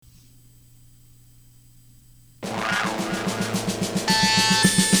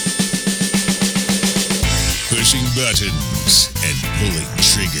buttons and pulling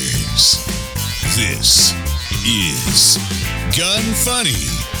triggers. This is Gun Funny.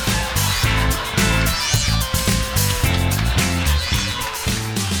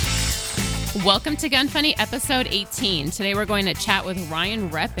 Welcome to Gun Funny, episode 18. Today we're going to chat with Ryan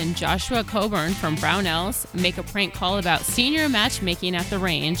Repp and Joshua Coburn from Brownells, make a prank call about senior matchmaking at the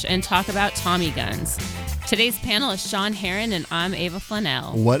range, and talk about Tommy guns. Today's panel is Sean Heron, and I'm Ava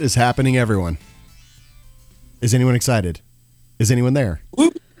Flanell. What is happening, everyone? Is anyone excited? Is anyone there?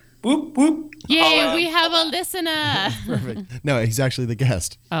 Whoop, whoop, whoop. Yay, we have a listener. Perfect. No, he's actually the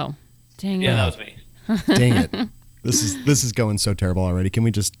guest. Oh, dang it. Yeah, that was me. Dang it. This is going so terrible already. Can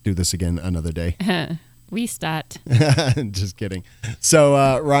we just do this again another day? We start. Just kidding.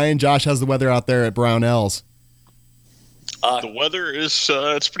 So, Ryan, Josh, how's the weather out there at Brownells? The weather is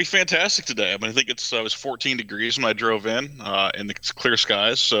it's pretty fantastic today. I mean, I think it was 14 degrees when I drove in it's clear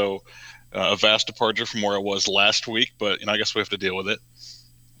skies. So a vast departure from where I was last week, but I guess we have to deal with it.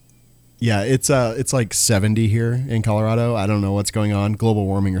 Yeah, it's like 70 here in Colorado. I don't know what's going on. Global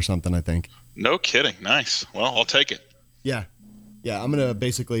warming or something, I think. No kidding. Nice. Well, I'll take it. Yeah. I'm going to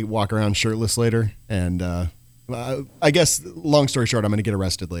basically walk around shirtless later. And I guess, long story short, I'm going to get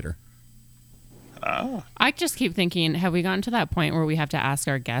arrested later. I just keep thinking, have we gotten to that point where we have to ask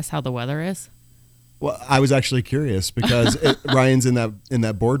our guests how the weather is? Well, I was actually curious because Ryan's in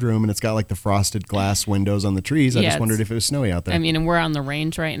that boardroom and it's got like the frosted glass windows on the trees. I just wondered if it was snowy out there. I mean, and we're on the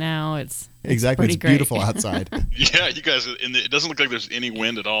range right now. It's exactly. It's beautiful outside. Yeah, you guys, it doesn't look like there's any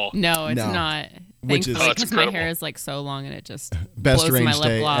wind at all. No, it's not. Which is because my hair is like so long and it just best blows range my lip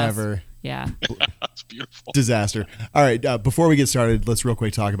day gloss. ever. Yeah. That's beautiful. Disaster. All right, before we get started, let's real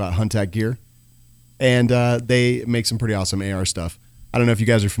quick talk about Huntac Gear. And they make some pretty awesome AR stuff. I don't know if you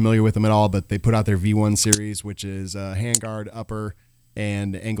guys are familiar with them at all, but they put out their V1 series, which is handguard, upper,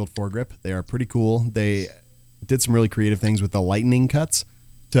 and angled foregrip. They are pretty cool. They did some really creative things with the lightning cuts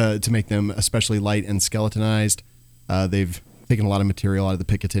to make them especially light and skeletonized. They've taken a lot of material out of the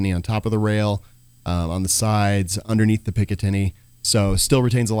Picatinny on top of the rail, on the sides, underneath the Picatinny. So still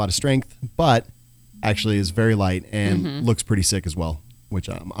retains a lot of strength, but actually is very light and looks pretty sick as well, which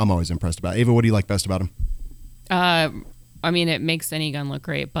I'm always impressed about. Ava, what do you like best about them? I mean, it makes any gun look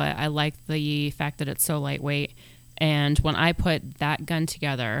great, but I like the fact that it's so lightweight. And when I put that gun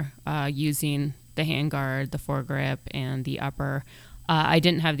together, using the handguard, the foregrip, and the upper, I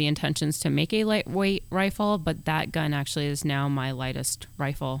didn't have the intentions to make a lightweight rifle, but that gun actually is now my lightest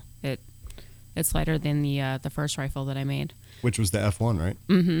rifle. It's lighter than the first rifle that I made. Which was the F1, right?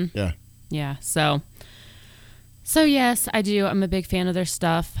 Mm-hmm. Yeah. Yeah. So yes, I do. I'm a big fan of their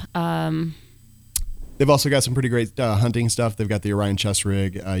stuff. They've also got some pretty great hunting stuff. They've got the Orion chest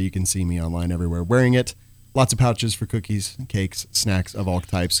rig. You can see me online everywhere wearing it. Lots of pouches for cookies, cakes, snacks of all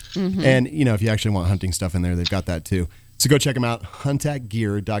types. Mm-hmm. And, if you actually want hunting stuff in there, they've got that too. So go check them out,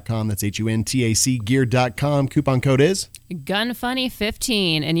 huntacgear.com. That's HUNTAC gear.com. Coupon code is?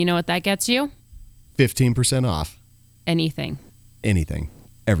 GunFunny15. And you know what that gets you? 15% off. Anything.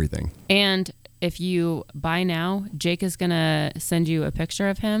 Everything. And if you buy now, Jake is going to send you a picture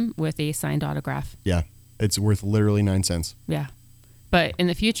of him with a signed autograph. Yeah. It's worth literally 9 cents. Yeah. But in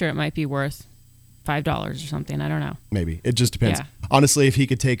the future, it might be worth $5 or something. I don't know. Maybe. It just depends. Yeah. Honestly, if he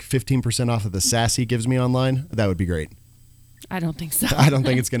could take 15% off of the sass he gives me online, that would be great. I don't think so. I don't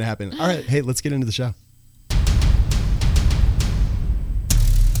think it's going to happen. All right. Hey, let's get into the show.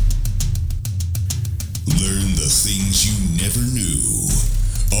 Learn the things you never knew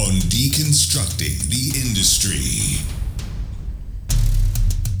on Deconstructing the Industry.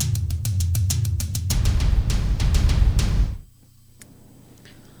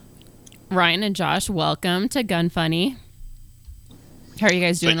 Ryan and Josh, welcome to Gun Funny. How are you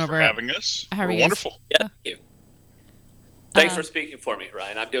guys doing Thanks over for having us. How are We're you guys? wonderful. Yeah, thank you. Thanks for speaking for me,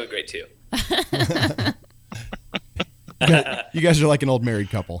 Ryan. I'm doing great too. You guys are like an old married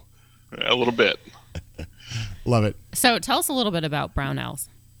couple. A little bit. Love it. So tell us a little bit about Brownells.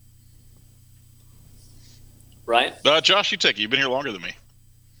 Ryan? Josh, you take it. You've been here longer than me.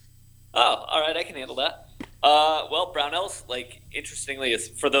 Oh, all right. I can handle that. Well, Brownells, interestingly, is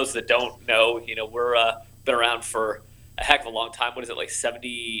for those that don't know, we're been around for a heck of a long time. What is it,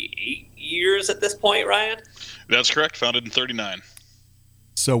 78 years at this point, Ryan? That's correct. Founded in 1939.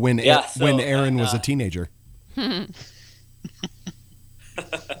 So when Aaron was a teenager.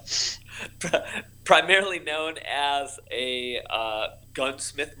 Primarily known as a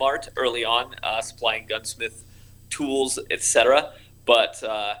gunsmith mart early on, supplying gunsmith tools, etc. But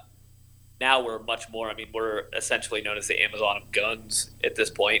now we're much more. I mean, we're essentially known as the Amazon of guns at this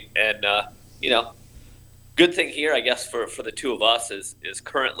point. And good thing here, I guess, for the two of us is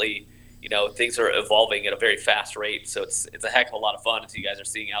currently things are evolving at a very fast rate. So it's a heck of a lot of fun as you guys are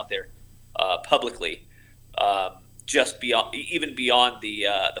seeing out there publicly. Just even beyond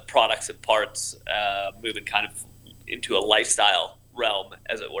the products and parts, moving kind of into a lifestyle realm,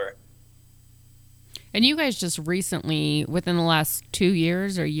 as it were. And you guys just recently, within the last 2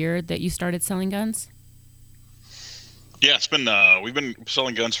 years or year, that you started selling guns? Yeah, it's been we've been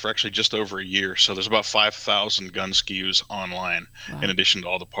selling guns for actually just over a year. So there's about 5,000 gun SKUs online, wow, in addition to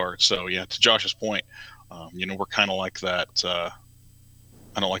all the parts. So yeah, to Josh's point, we're kind of like that.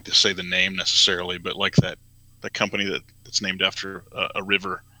 I don't like to say the name necessarily, but like that company that's named after a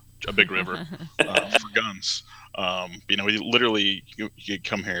river, a big river, for guns. We literally you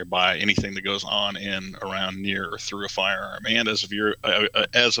come here, buy anything that goes on in, around, near, or through a firearm. And as of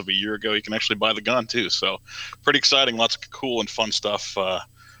a year ago, you can actually buy the gun too. So pretty exciting. Lots of cool and fun stuff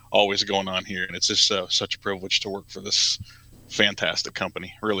always going on here. And it's just such a privilege to work for this fantastic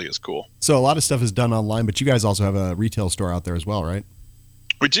company. Really is cool. So a lot of stuff is done online, but you guys also have a retail store out there as well, right?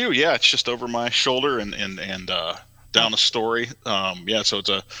 We do. Yeah. It's just over my shoulder and down a story. So it's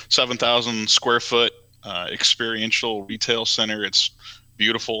a 7,000 square foot experiential retail center. It's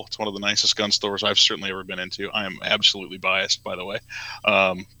beautiful. It's one of the nicest gun stores I've certainly ever been into. I am absolutely biased, by the way.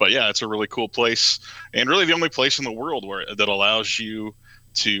 But yeah, it's a really cool place, and really the only place in the world that allows you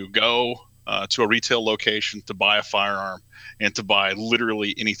to go to a retail location to buy a firearm and to buy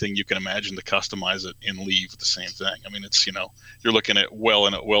literally anything you can imagine to customize it and leave with the same thing. I mean, it's, you're looking at well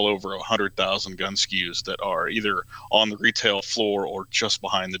over 100,000 gun SKUs that are either on the retail floor or just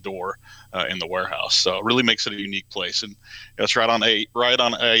behind the door in the warehouse. So it really makes it a unique place. And it's right on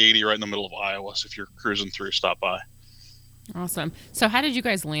I-80, right in the middle of Iowa. So if you're cruising through, stop by. Awesome. So how did you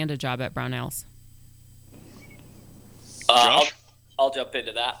guys land a job at Brownells? Josh? I'll jump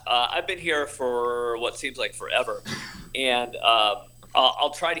into that. I've been here for what seems like forever, and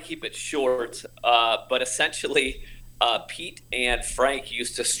I'll try to keep it short. But essentially, Pete and Frank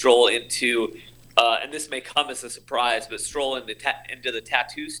used to stroll into, and this may come as a surprise, but stroll into the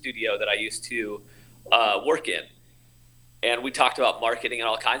tattoo studio that I used to work in. And we talked about marketing and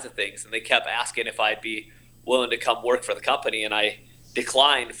all kinds of things, and they kept asking if I'd be willing to come work for the company, and I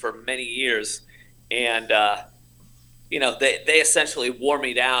declined for many years. And they essentially wore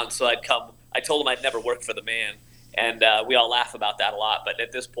me down, so I'd come. I told them I'd never work for the man, and we all laugh about that a lot. But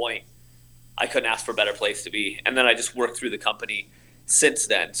at this point, I couldn't ask for a better place to be. And then I just worked through the company since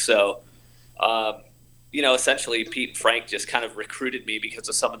then. So, essentially, Pete and Frank just kind of recruited me because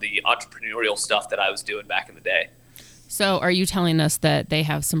of some of the entrepreneurial stuff that I was doing back in the day. So, are you telling us that they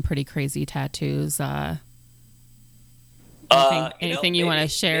have some pretty crazy tattoos? Anything you want to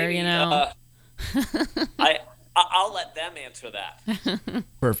share? Maybe, I'll let them answer that.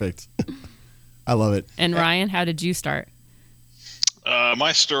 Perfect. I love it. And Ryan, how did you start?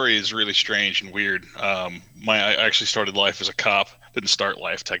 My story is really strange and weird. I actually started life as a cop. Didn't start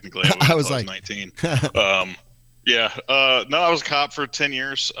life technically. I was 19. I was a cop for 10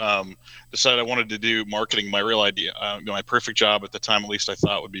 years. Decided I wanted to do marketing. My real idea, my perfect job at the time, at least I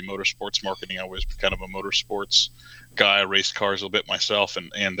thought, would be motorsports marketing. I was kind of a motorsports guy. I raced cars a little bit myself,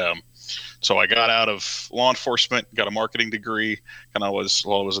 and so I got out of law enforcement, got a marketing degree, and I was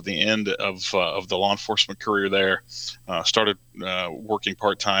at the end of the law enforcement career there. Started working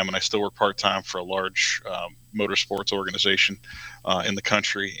part-time, and I still work part-time for a large motorsports organization in the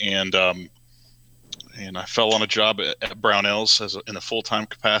country. And I fell on a job at Brownells in a full-time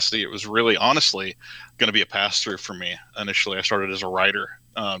capacity. It was really, honestly, going to be a pass-through for me. Initially, I started as a writer,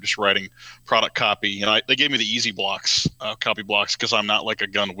 just writing product copy. And they gave me the easy blocks, copy blocks, because I'm not like a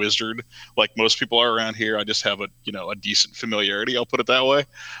gun wizard like most people are around here. I just have a decent familiarity, I'll put it that way.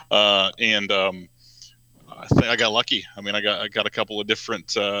 I think I got lucky. I mean, I got a couple of different,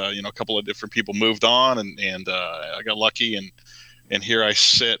 people moved on, and I got lucky, and here I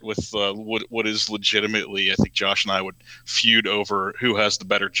sit with what is legitimately, I think Josh and I would feud over who has the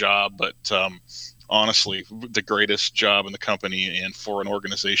better job, but honestly, the greatest job in the company and for an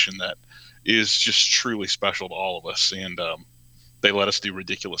organization that is just truly special to all of us. And they let us do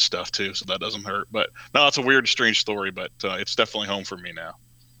ridiculous stuff too, so that doesn't hurt. But no, it's a weird, strange story, but it's definitely home for me now.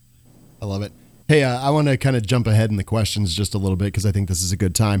 I love it. Hey, I want to kind of jump ahead in the questions just a little bit because I think this is a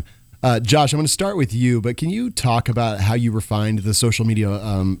good time. Josh, I'm going to start with you, but can you talk about how you refined the social media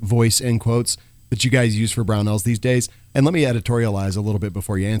voice and quotes that you guys use for Brownells these days? And let me editorialize a little bit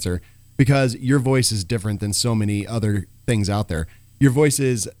before you answer, because your voice is different than so many other things out there. Your voice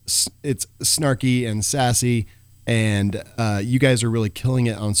it's snarky and sassy, and you guys are really killing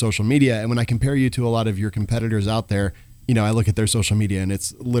it on social media. And when I compare you to a lot of your competitors out there, I look at their social media and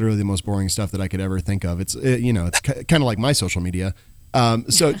it's literally the most boring stuff that I could ever think of. It's kind of like my social media.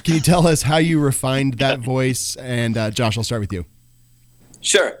 So can you tell us how you refined that voice? And Josh, I'll start with you.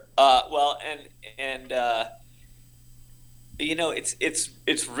 Sure. Well, and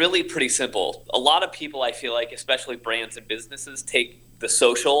it's really pretty simple. A lot of people, I feel like, especially brands and businesses, take the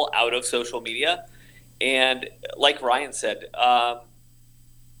social out of social media. And like Ryan said,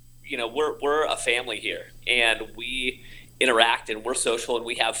 we're a family here, and we interact, and we're social, and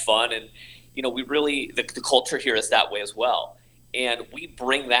we have fun, and we really the culture here is that way as well, and we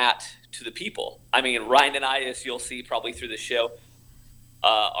bring that to the people. I mean, Ryan and I, as you'll see probably through the show,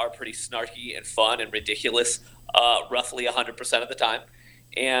 are pretty snarky and fun and ridiculous, roughly 100% of the time,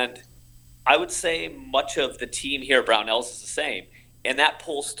 and I would say much of the team here at Brownells is the same, and that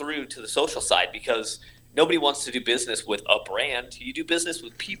pulls through to the social side because nobody wants to do business with a brand. You do business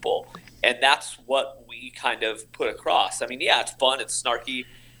with people, and that's what we kind of put across. I mean, yeah, it's fun, it's snarky.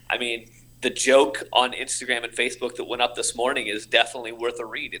 I mean, the joke on Instagram and Facebook that went up this morning is definitely worth a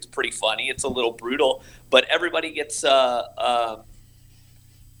read. It's pretty funny. It's a little brutal, but everybody gets some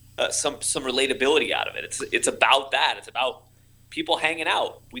relatability out of it. It's about that. It's about people hanging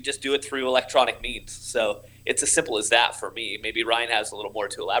out. We just do it through electronic means. So it's as simple as that for me. Maybe Ryan has a little more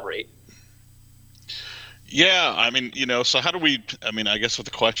to elaborate. Yeah, I mean, so how do we? I mean, I guess what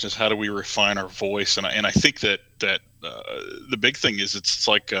the question is, how do we refine our voice? And I think that the big thing is it's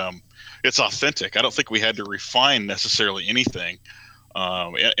like it's authentic. I don't think we had to refine necessarily anything.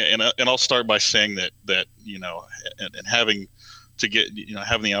 And I'll start by saying that and having to get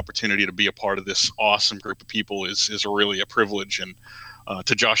having the opportunity to be a part of this awesome group of people is really a privilege. And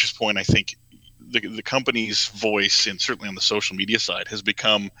to Josh's point, I think the company's voice, and certainly on the social media side, has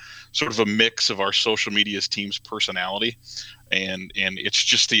become sort of a mix of our social media's team's personality, and it's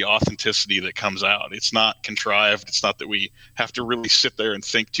just the authenticity that comes out. It's not contrived. It's not that we have to really sit there and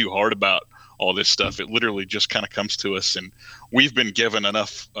think too hard about all this stuff. It literally just kind of comes to us, and we've been given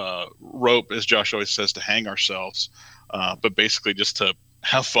enough rope, as Josh always says, to hang ourselves, but basically just to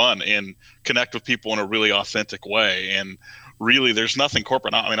have fun and connect with people in a really authentic way. And really, there's nothing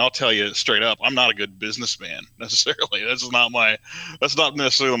corporate. I mean, I'll tell you straight up, I'm not a good businessman necessarily. That's not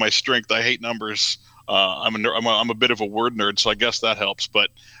necessarily my strength. I hate numbers. I'm a bit of a word nerd, so I guess that helps.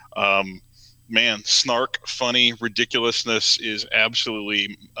 But man, snark, funny, ridiculousness is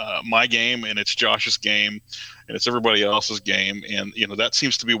absolutely my game, and it's Josh's game, and it's everybody else's game. And that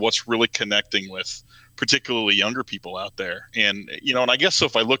seems to be what's really connecting with particularly younger people out there. And and I guess so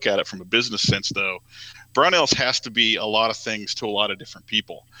if I look at it from a business sense, though, Brownells has to be a lot of things to a lot of different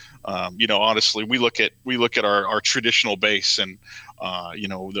people. Honestly, we look at our traditional base, and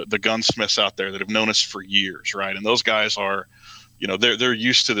the gunsmiths out there that have known us for years, right? And those guys are, they're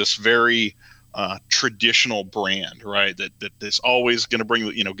used to this very traditional brand, right? That is always going to bring,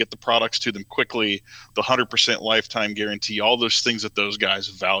 get the products to them quickly, the 100% lifetime guarantee, all those things that those guys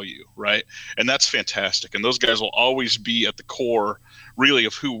value, right? And that's fantastic. And those guys will always be at the core, really,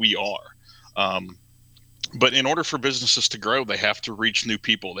 of who we are. But in order for businesses to grow, they have to reach new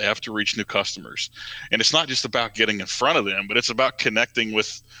people. They have to reach new customers. And it's not just about getting in front of them, but it's about connecting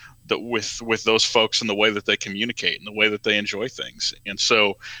with those folks in the way that they communicate and the way that they enjoy things. And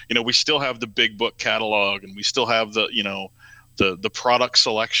so, we still have the big book catalog, and we still have the product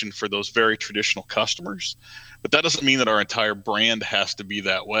selection for those very traditional customers. But that doesn't mean that our entire brand has to be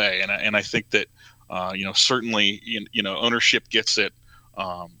that way. And I think that, certainly, ownership gets it.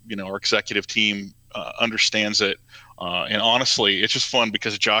 Our executive team understands it, and honestly, it's just fun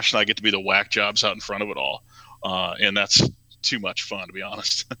because Josh and I get to be the whack jobs out in front of it all, and that's too much fun, to be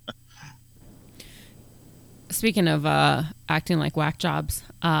honest. Speaking of acting like whack jobs,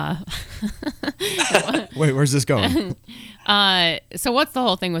 wait, where's this going? So what's the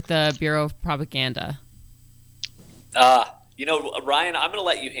whole thing with the Bureau of Propaganda? Ryan, I'm going to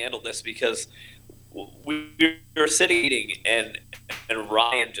let you handle this because we were sitting eating, and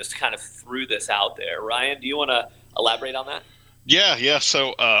Ryan just kind of threw this out there. Ryan, do you want to elaborate on that? Yeah.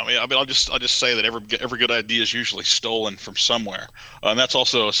 So, I'll just say that every good idea is usually stolen from somewhere, and that's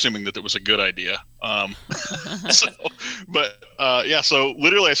also assuming that it was a good idea. So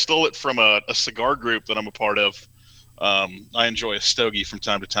literally, I stole it from a cigar group that I'm a part of. I enjoy a stogie from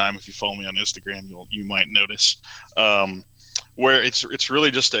time to time. If you follow me on Instagram, you might notice. Where it's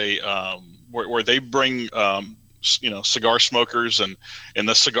really just where they bring cigar smokers and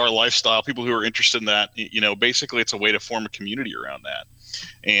the cigar lifestyle, people who are interested in that. Basically it's a way to form a community around that.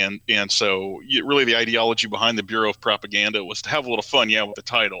 And so really the ideology behind the Bureau of Propaganda was to have a little fun, with the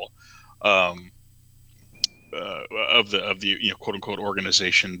title. the quote unquote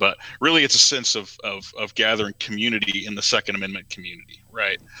organization, but really it's a sense of gathering community in the Second Amendment community,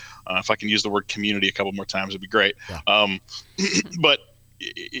 right? If I can use the word community a couple more times, it'd be great. Yeah. But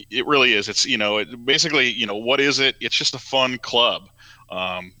it really is. It's basically what is it? It's just a fun club.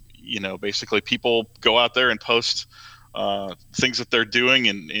 Basically people go out there and post things that they're doing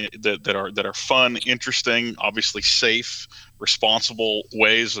and that are fun, interesting, obviously safe, responsible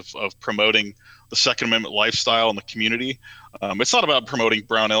ways of promoting the Second Amendment lifestyle in the community. It's not about promoting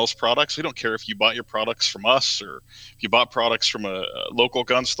Brownells products. We don't care if you bought your products from us or if you bought products from a local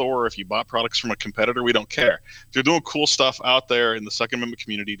gun store or if you bought products from a competitor. We don't care. If you're doing cool stuff out there in the Second Amendment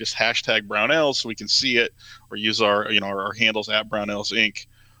community, just hashtag Brownells so we can see it, or use our handles at Brownells Inc.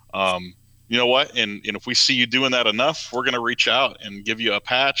 You know what? And if we see you doing that enough, we're going to reach out and give you a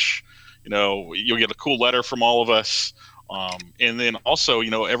patch. You'll get a cool letter from all of us. And then also,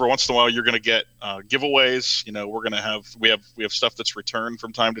 every once in a while you're going to get giveaways. We're going to have we have stuff that's returned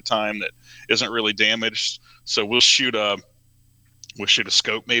from time to time that isn't really damaged. So we'll shoot a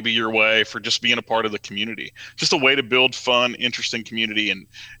scope maybe your way for just being a part of the community. Just a way to build fun, interesting community. And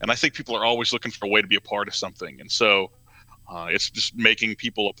I think people are always looking for a way to be a part of something. And so it's just making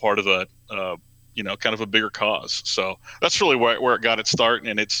people a part of a kind of a bigger cause. So that's really where it got its start,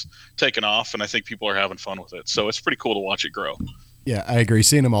 and it's taken off, and I think people are having fun with it. So it's pretty cool to watch it grow. Yeah, I agree.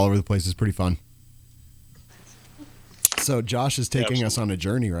 Seeing them all over the place is pretty fun. So Josh is taking us on a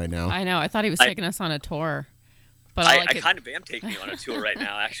journey right now. I know. I thought he was taking us on a tour. But I kind of am taking you on a tour right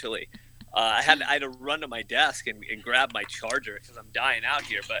now, actually. I had to run to my desk and grab my charger because I'm dying out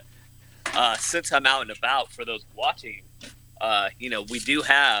here. But since I'm out and about, for those watching, we do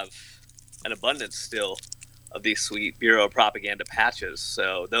have an abundance still of these sweet Bureau of Propaganda patches.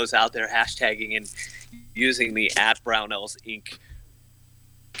 So those out there hashtagging and using the @Brownells Inc.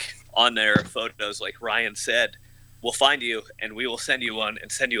 on their photos, like Ryan said, we'll find you and we will send you one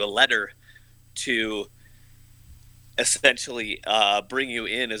and send you a letter to essentially bring you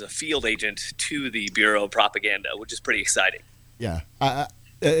in as a field agent to the Bureau of Propaganda, which is pretty exciting. Yeah.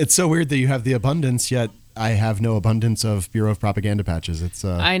 It's so weird that you have the abundance, yet I have no abundance of Bureau of Propaganda patches. It's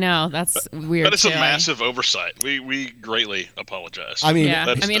I know, that's weird. But it's a massive oversight. We greatly apologize. I mean,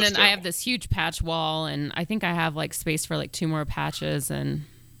 and I have this huge patch wall, and I think I have space for 2 more patches, and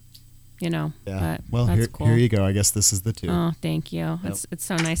Yeah. Well, here, cool. Here you go. I guess this is the 2. Oh, thank you. Yep. It's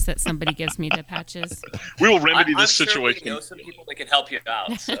so nice that somebody gives me the patches. We will remedy this situation. Sure we know some people that can help you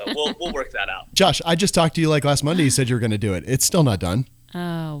out, so we'll work that out. Josh, I just talked to you last Monday. You said you were going to do it. It's still not done.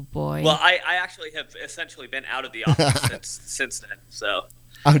 Oh boy. Well, I actually have essentially been out of the office since then. So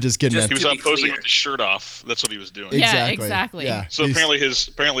I'm just kidding. He was out posing with his shirt off. That's what he was doing. Yeah, exactly. Yeah. So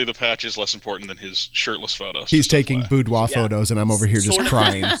apparently the patch is less important than his shirtless photos. He's taking boudoir photos, and I'm over here just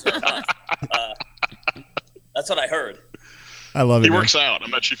crying. That's what I heard. I love it. He works out.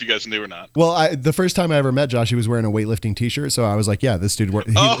 I'm not sure if you guys knew or not. Well, the first time I ever met Josh, he was wearing a weightlifting T-shirt, so I was like, "Yeah, this dude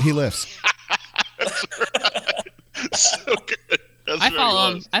he lifts." That's right. So good. I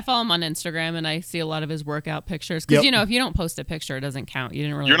follow him on Instagram, and I see a lot of his workout pictures. Because if you don't post a picture, it doesn't count. You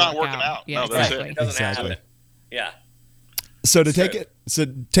didn't really. You're not working out. Yeah, no, exactly. That's it. Exactly. Yeah. So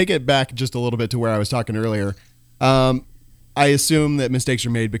take it back just a little bit to where I was talking earlier. I assume that mistakes are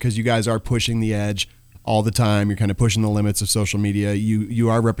made because you guys are pushing the edge all the time. You're kind of pushing the limits of social media. You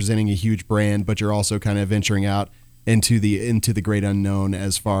are representing a huge brand, but you're also kind of venturing out into the great unknown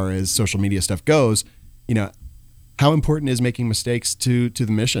as far as social media stuff goes. How important is making mistakes to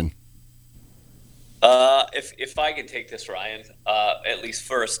the mission? If I can take this, Ryan, at least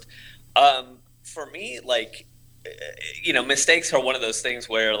first, for me, mistakes are one of those things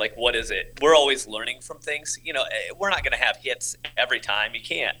where, what is it? We're always learning from things. We're not going to have hits every time. You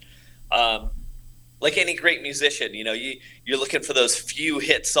can't. Like any great musician, you're looking for those few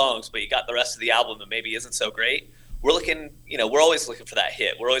hit songs, but you got the rest of the album that maybe isn't so great. We're always looking for that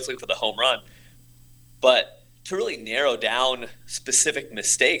hit. We're always looking for the home run. But to really narrow down specific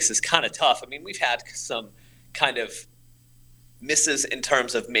mistakes is kind of tough. I mean, we've had some kind of misses in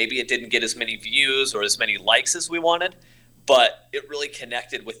terms of maybe it didn't get as many views or as many likes as we wanted, but it really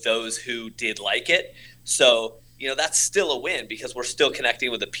connected with those who did like it. So, that's still a win because we're still connecting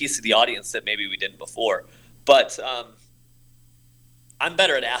with a piece of the audience that maybe we didn't before. But I'm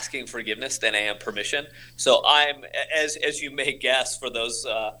better at asking forgiveness than I am permission. So I'm, as you may guess, for those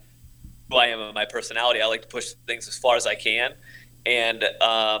who I am in my personality, I like to push things as far as I can. And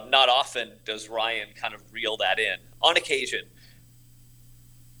not often does Ryan kind of reel that in. On occasion.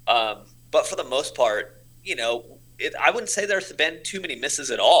 But for the most part, I wouldn't say there's been too many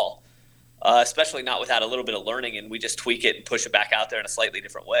misses at all, especially not without a little bit of learning, and we just tweak it and push it back out there in a slightly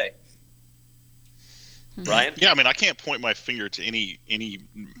different way. Ryan? Yeah, I mean, I can't point my finger to any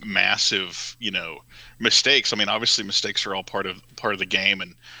massive, mistakes. I mean, obviously, mistakes are all part of the game,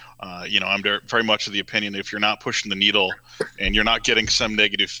 and I'm very much of the opinion that if you're not pushing the needle and you're not getting some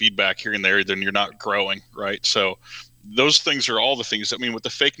negative feedback here and there, then you're not growing, right? So those things are all the things. I mean, with the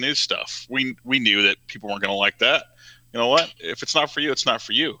fake news stuff, we knew that people weren't going to like that. You know what? If it's not for you, it's not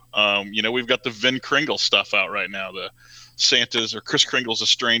for you. We've got the Vin Kringle stuff out right now. The Santa's or Kris Kringle's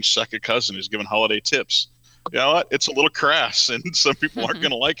estranged second cousin who's giving holiday tips. You know what? It's a little crass, and some people aren't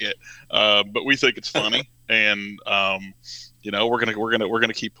going to like it, but we think it's funny, and we're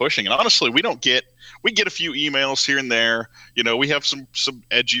gonna keep pushing. And honestly, we get a few emails here and there. We have some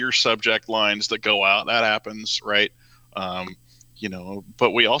edgier subject lines that go out. That happens, right?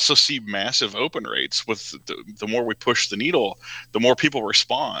 But we also see massive open rates. With the more we push the needle, the more people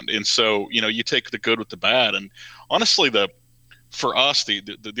respond. And so, you take the good with the bad. And honestly, for us,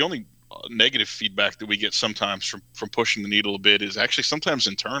 the only negative feedback that we get sometimes from pushing the needle a bit is actually sometimes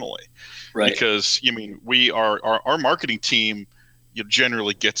internally, right? Because our marketing team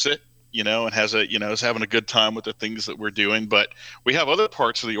generally gets it, and has is having a good time with the things that we're doing. But we have other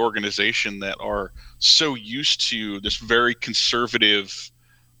parts of the organization that are so used to this very conservative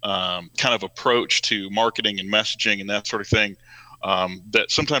kind of approach to marketing and messaging and that sort of thing, that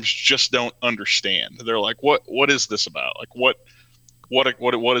sometimes just don't understand. They're like, what is this about? Like, what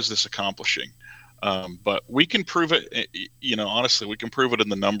is this accomplishing? But we can prove it, honestly, we can prove it in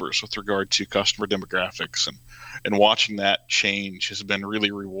the numbers with regard to customer demographics, and watching that change has been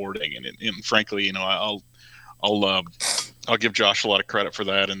really rewarding. And frankly, I'll give Josh a lot of credit for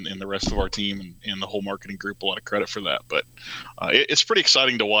that, and the rest of our team and the whole marketing group a lot of credit for that. But it's pretty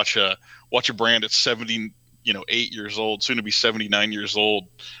exciting to watch a brand at 78 years old, soon to be 79 years old,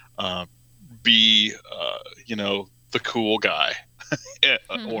 be the cool guy.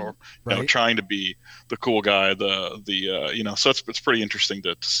 Or right. Trying to be the cool guy, so it's pretty interesting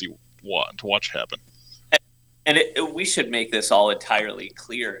to see to watch happen. And we should make this all entirely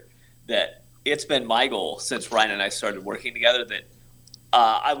clear that it's been my goal since Ryan and I started working together that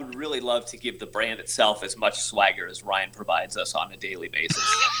I would really love to give the brand itself as much swagger as Ryan provides us on a daily basis.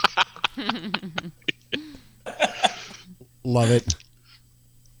 Love it.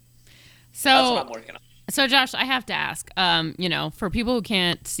 So that's what I'm working on. So Josh, I have to ask, for people who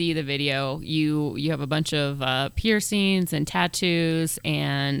can't see the video, you have a bunch of piercings and tattoos,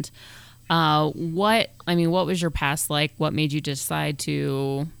 and what was your past like? What made you decide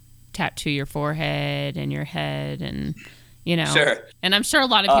to tattoo your forehead and your head, and Sure. And I'm sure a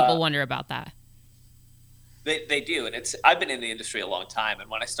lot of people wonder about that. They do, and I've been in the industry a long time, and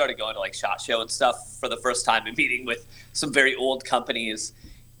when I started going to like SHOT Show and stuff for the first time and meeting with some very old companies.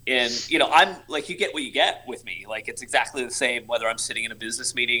 And, I'm like, you get what you get with me. Like, it's exactly the same whether I'm sitting in a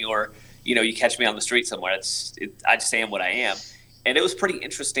business meeting or, you catch me on the street somewhere. I just am what I am. And it was pretty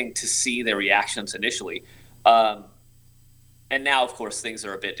interesting to see their reactions initially. And now, of course, things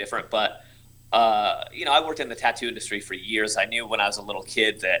are a bit different. But, I worked in the tattoo industry for years. I knew when I was a little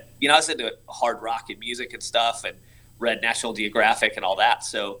kid that, I was into hard rock and music and stuff and read National Geographic and all that.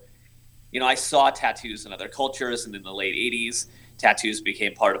 So, I saw tattoos in other cultures, and in the late 80s, tattoos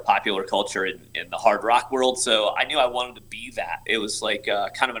became part of popular culture in the hard rock world. So I knew I wanted to be that. It was like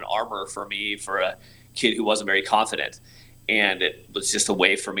kind of an armor for me, for a kid who wasn't very confident. And it was just a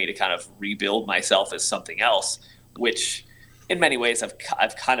way for me to kind of rebuild myself as something else, which in many ways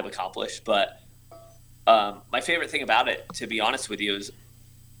I've kind of accomplished. But my favorite thing about it, to be honest with you, is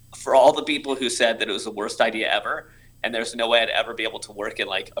for all the people who said that it was the worst idea ever, and there's no way I'd ever be able to work in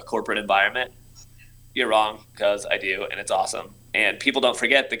like a corporate environment, you're wrong, because I do, and it's awesome. And people don't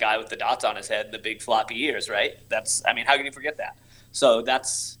forget the guy with the dots on his head and the big floppy ears, right? How can you forget that? So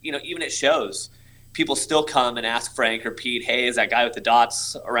that's, even at shows, people still come and ask Frank or Pete, hey, is that guy with the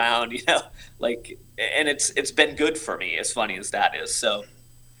dots around? And it's been good for me, as funny as that is. So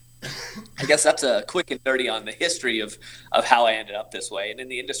I guess that's a quick and dirty on the history of how I ended up this way. And in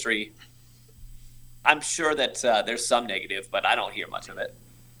the industry, I'm sure that there's some negative, but I don't hear much of it.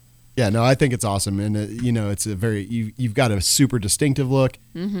 Yeah, no, I think it's awesome, and it's a very you've got a super distinctive look,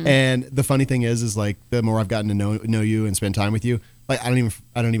 and the funny thing is like the more I've gotten to know you and spend time with you, like I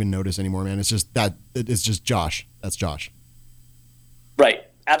don't even notice anymore, man. It's just Josh. That's Josh. Right,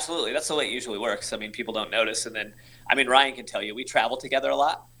 absolutely. That's the way it usually works. I mean, people don't notice, and then Ryan can tell you we travel together a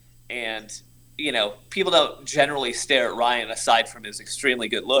lot, and people don't generally stare at Ryan aside from his extremely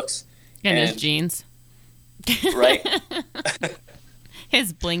good looks and his jeans, right.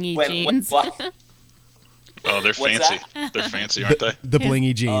 His blingy jeans. Oh, they're fancy. They're fancy, aren't they? The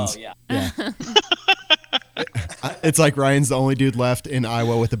blingy jeans. Oh, yeah. It's like Ryan's the only dude left in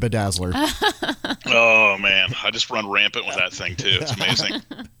Iowa with a bedazzler. Oh, I just run rampant with that thing too. It's amazing.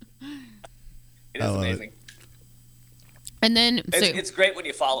 It is amazing. And then it's great when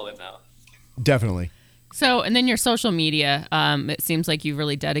you follow him, though. Definitely. So, and then your social media, it seems like you've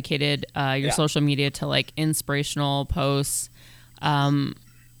really dedicated your social media to like inspirational posts,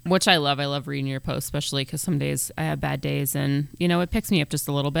 which I love. I love reading your posts, especially because some days I have bad days and, you know, it picks me up just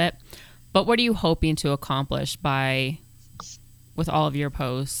a little bit. But what are you hoping to accomplish with all of your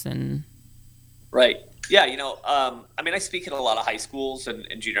posts and... Right. Yeah, you know, I mean, I speak at a lot of high schools and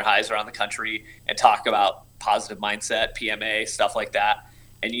junior highs around the country and talk about positive mindset, PMA, stuff like that,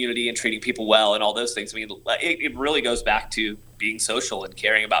 and unity and treating people well and all those things. I mean, it really goes back to being social and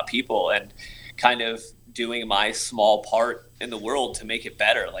caring about people and kind of doing my small part in the world to make it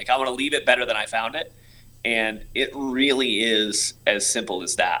better. Like, I want to leave it better than I found it. And it really is as simple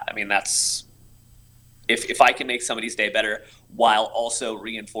as that. I mean, that's if I can make somebody's day better while also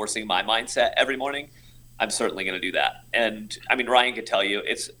reinforcing my mindset every morning, I'm certainly going to do that. And I mean, Ryan could tell you,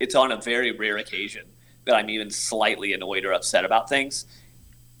 it's on a very rare occasion that I'm even slightly annoyed or upset about things.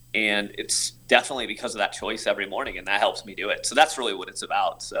 And it's definitely because of that choice every morning, and that helps me do it. So that's really what it's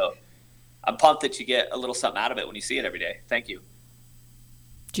about. So I'm pumped that you get a little something out of it when you see it every day. Thank you.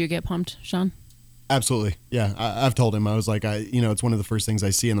 Do you get pumped, Sean? Absolutely. Yeah. I've told him, I was like, it's one of the first things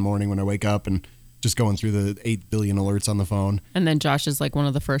I see in the morning when I wake up and just going through the 8 billion alerts on the phone. And then Josh is like one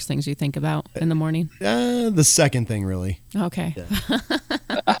of the first things you think about in the morning? The second thing, really. Okay.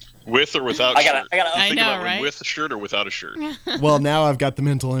 Yeah. With or without shirt? I know, right? With a shirt or without a shirt? Well, now I've got the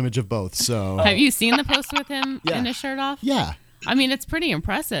mental image of both, so... Have you seen the post with him in his shirt off? Yeah. I mean, it's pretty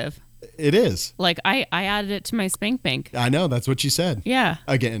impressive. It is. Like, I added it to my Spank Bank. I know, that's what you said. Yeah.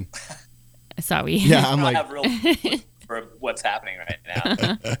 Again. Sorry. Yeah, I'm like... have real for what's happening right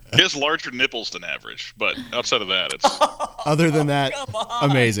now. He has larger nipples than average, but outside of that, it's... Other than that,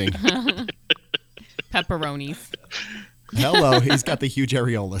 amazing. Pepperonis. Hello, he's got the huge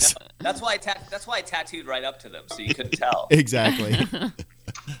areolas. That's why I tattooed right up to them, so you couldn't tell. Exactly.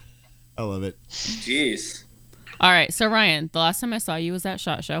 I love it. Jeez. All right, so Ryan, the last time I saw you was at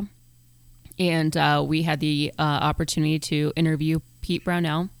SHOT Show, and we had the opportunity to interview Pete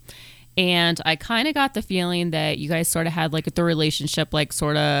Brownell, and I kind of got the feeling that you guys sort of had like the relationship, like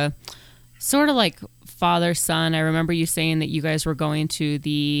sort of like father son. I remember you saying that you guys were going to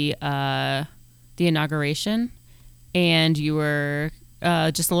the inauguration. And you were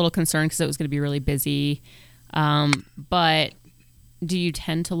just a little concerned because it was going to be really busy. But do you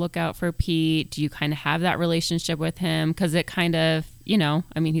tend to look out for Pete? Do you kind of have that relationship with him? Because it kind of,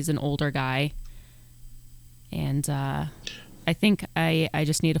 I mean, he's an older guy. And I think I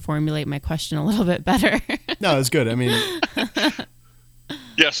just need to formulate my question a little bit better. No, it's good. I mean...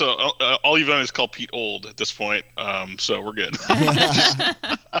 Yeah, so all you've done is call Pete old at this point, so we're good.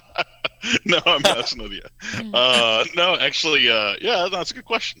 No, I'm messing with you. No, actually, that's a good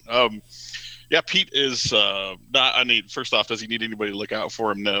question. Yeah, Pete is not. I mean, first off, does he need anybody to look out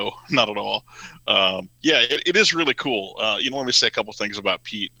for him? No, not at all. Yeah, it is really cool. Let me say a couple things about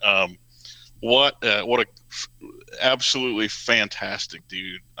Pete. What a absolutely fantastic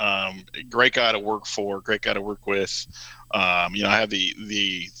dude. Great guy to work for. Great guy to work with. I had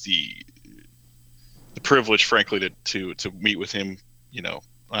the privilege, frankly, to meet with him.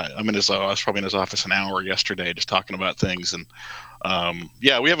 I was probably in his office an hour yesterday just talking about things. And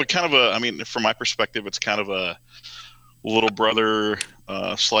we have a kind of I mean, from my perspective, it's kind of a little brother,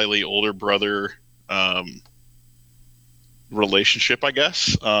 slightly older brother relationship, I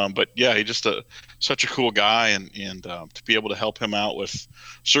guess. But yeah, he's just such a cool guy. And to be able to help him out with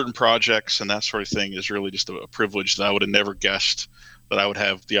certain projects and that sort of thing is really just a privilege that I would have never guessed that I would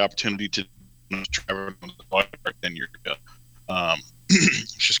have the opportunity to travel 10 years ago.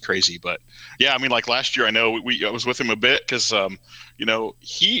 It's just crazy, but yeah, I mean, like last year, I know I was with him a bit because,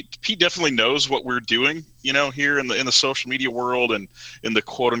 he definitely knows what we're doing, here in the social media world and in the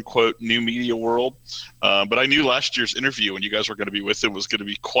quote unquote new media world. But I knew last year's interview when you guys were going to be with him was going to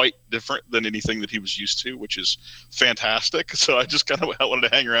be quite different than anything that he was used to, which is fantastic. So I just kind of wanted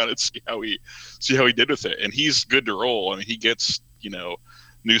to hang around and see how he did with it. And he's good to roll. I mean, he gets,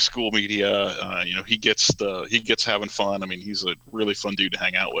 new school media, he gets having fun. I mean, he's a really fun dude to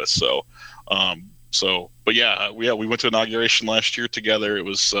hang out with. So, but yeah, we went to inauguration last year together. It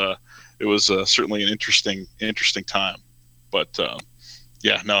was certainly an interesting time, but,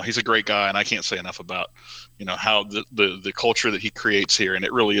 he's a great guy and I can't say enough about, how the culture that he creates here. And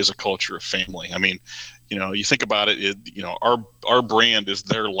it really is a culture of family. I mean, you think about it, our brand is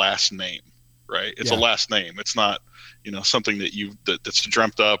their last name, right? It's a last name. It's not, something that's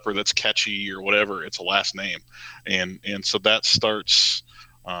dreamt up or that's catchy or whatever. It's a last name. And so that starts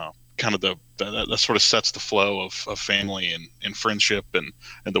kind kind of that sort of sets the flow of family and friendship and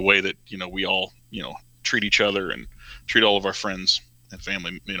the way that, we all, treat each other and treat all of our friends and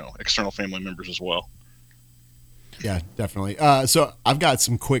family, external family members as well. Yeah, definitely. So I've got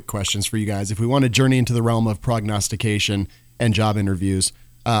some quick questions for you guys. If we want to journey into the realm of prognostication and job interviews,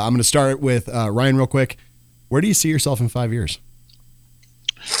 I'm going to start with Ryan real quick. Where do you see yourself in 5 years?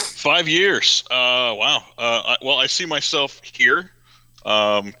 5 years. Wow. Well, I see myself here,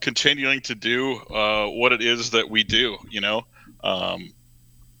 continuing to do what it is that we do.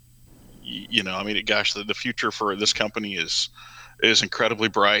 Gosh, the future for this company is incredibly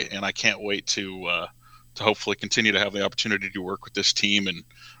bright, and I can't wait to hopefully continue to have the opportunity to work with this team and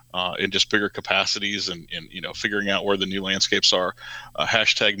in just bigger capacities and figuring out where the new landscapes are.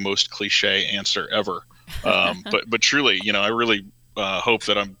 Hashtag most cliche answer ever. But truly, I really hope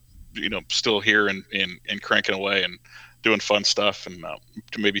that I'm, still here and cranking away and doing fun stuff and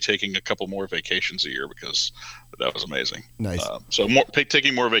maybe taking a couple more vacations a year, because that was amazing. Nice. So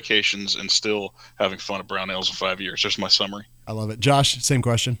taking more vacations and still having fun at Brownells in 5 years. There's my summary. I love it. Josh, same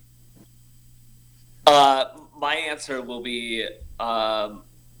question. My answer will be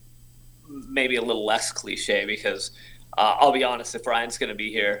maybe a little less cliche, because I'll be honest, if Ryan's going to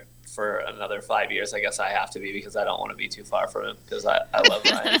be here for another 5 years, I guess I have to be, because I don't want to be too far from him, because I love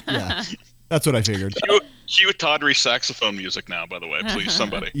Ryan. Yeah, that's what I figured. Cue Tawdry saxophone music now, by the way, please,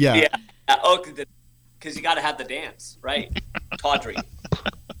 somebody. Yeah. Oh, because you got to have the dance, right? Tawdry.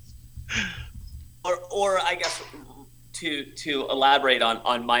 Or I guess to elaborate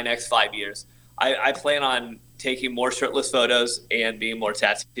on my next 5 years, I plan on taking more shirtless photos and being more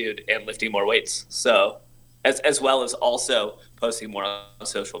tattooed and lifting more weights. So, as well as also posting more on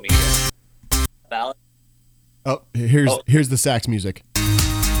social media. Valid? Oh, here's the sax music.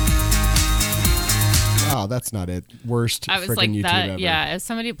 Wow, that's not it. Worst I was freaking like YouTube that. ever. Yeah, if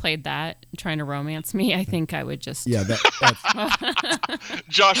somebody played that trying to romance me, I think I would just. Yeah, that's.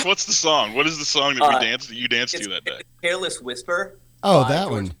 Josh, what's the song? What is the song that you danced to that day? Careless Whisper. Oh, that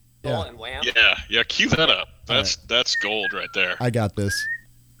George one. Michael Yeah. and Wham. Yeah. Cue that up. That's gold right there. I got this.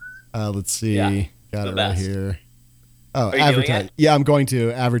 Let's see. Yeah, Got the it best. right here. Oh, Are you doing advertise. it? Yeah, I'm going to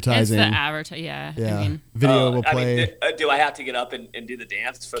It's advertising. the advertising. Yeah. Yeah, I mean, video will play. Do I have to get up and do the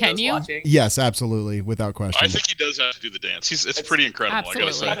dance for Can those you? watching? Yes, absolutely, without question. I think he does have to do the dance. It's pretty incredible, I gotta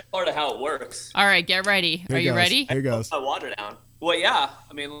Absolutely. say. That's part of how it works. all right, get ready. Here Are you goes. ready? Here goes. Put my water down. Well, yeah.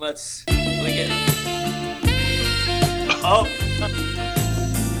 I mean, let's get. Oh,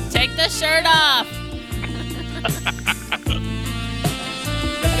 Take the shirt off.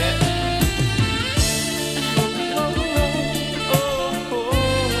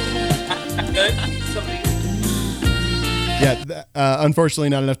 good. Somebody. Yeah, unfortunately,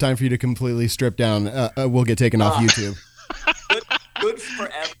 not enough time for you to completely strip down. We'll get taken off YouTube. Good for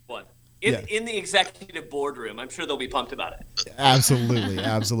everyone. Yeah. In the executive boardroom, I'm sure they'll be pumped about it. Absolutely.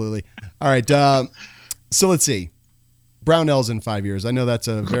 All right. So let's see. Brownells in 5 years. I know that's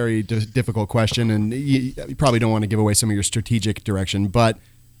a very difficult question, and you probably don't want to give away some of your strategic direction. But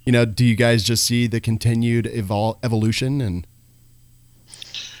do you guys just see the continued evolution and?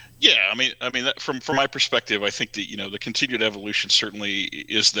 Yeah, I mean, that, from my perspective, I think that the continued evolution certainly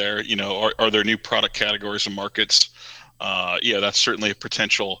is there. Are there new product categories and markets? Yeah, that's certainly a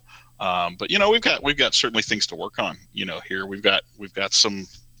potential. But we've got certainly things to work on. Here we've got some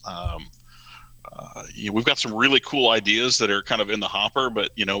we've got some really cool ideas that are kind of in the hopper.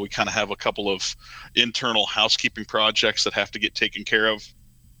 But we kind of have a couple of internal housekeeping projects that have to get taken care of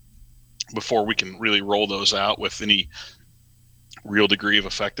before we can really roll those out with any real degree of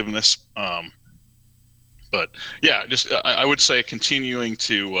effectiveness. But yeah, just I would say continuing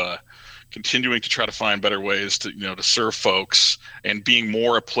to try to find better ways to to serve folks, and being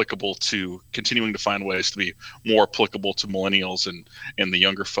more applicable to continuing to find ways to be more applicable to millennials and the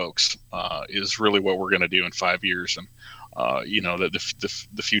younger folks is really what we're going to do in 5 years. And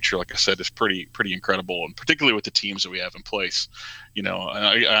the future, like I said, is pretty incredible, and particularly with the teams that we have in place. And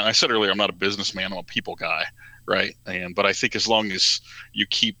I said earlier, I'm not a businessman, I'm a people guy. Right. But I think as long as you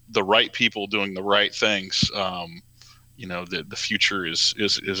keep the right people doing the right things, the future is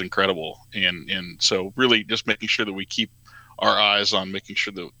incredible. And so really just making sure that we keep our eyes on making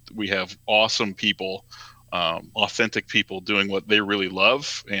sure that we have awesome people, authentic people doing what they really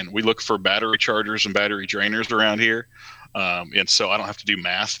love. And we look for battery chargers and battery drainers around here. And so I don't have to do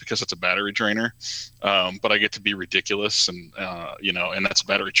math because it's a battery drainer, but I get to be ridiculous, and and that's a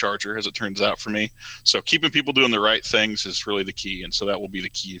battery charger, as it turns out for me. So keeping people doing the right things is really the key, and so that will be the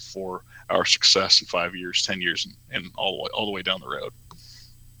key for our success in 5 years, 10 years, and all the way down the road.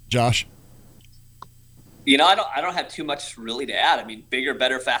 Josh? I don't have too much really to add. I mean, bigger,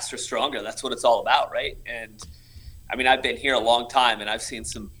 better, faster, stronger. That's what it's all about, right? And I mean, I've been here a long time, and I've seen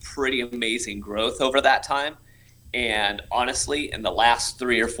some pretty amazing growth over that time. And honestly, in the last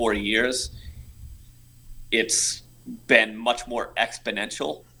 3 or 4 years, it's been much more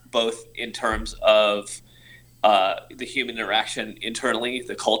exponential, both in terms of the human interaction internally,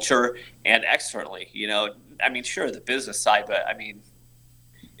 the culture, and externally. I mean, sure, the business side, but I mean,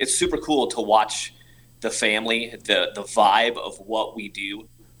 it's super cool to watch the family, the vibe of what we do,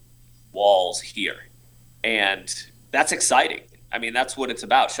 walls here. And that's exciting. I mean, that's what it's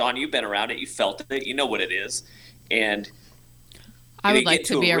about. Sean, you've been around it. You felt it. You know what it is. And I would like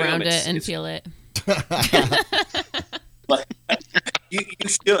to be around it and feel it. But you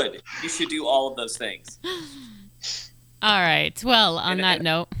should. You should do all of those things. All right. Well, on that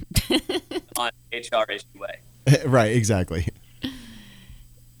note. On HR issue way. Right, exactly.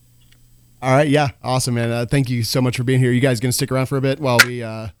 All right, yeah, awesome, man. Thank you so much for being here. You guys going to stick around for a bit while we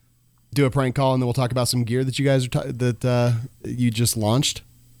do a prank call, and then we'll talk about some gear that you guys are you just launched?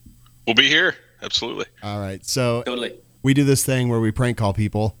 We'll be here. Absolutely. All right, so totally. We do this thing where we prank call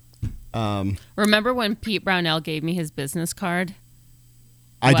people. Remember when Pete Brownell gave me his business card?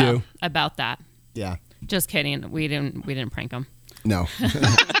 I do. About that. Yeah. Just kidding. We didn't prank him. No.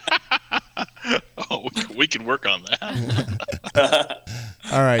 Oh, we can work on that.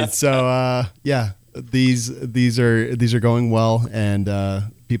 All right. So yeah, these are going well,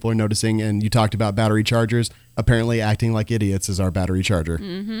 and people are noticing. And you talked about battery chargers. Apparently, acting like idiots is our battery charger.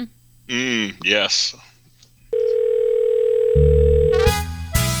 Mm-hmm. Yes.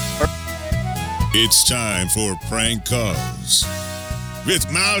 It's time for prank calls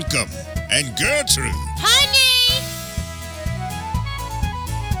with Malcolm and Gertrude. Honey!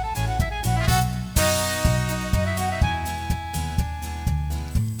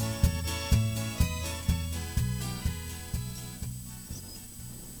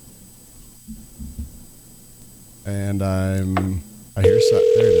 And I hear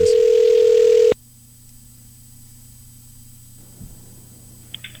there it is.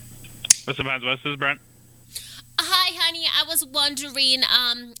 What's the matter? This is Brent. Hi, honey. I was wondering,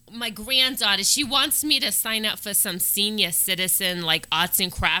 my granddaughter, she wants me to sign up for some senior citizen, like arts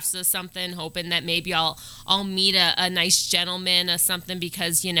and crafts or something, hoping that maybe I'll meet a nice gentleman or something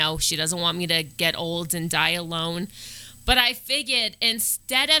because, she doesn't want me to get old and die alone. But I figured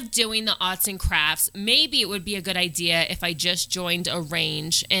instead of doing the arts and crafts, maybe it would be a good idea if I just joined a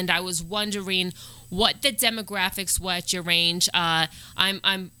range. And I was wondering what the demographics were at your range.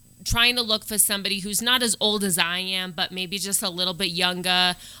 I'm trying to look for somebody who's not as old as I am, but maybe just a little bit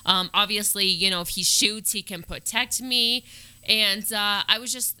younger. Obviously, if he shoots, he can protect me. And I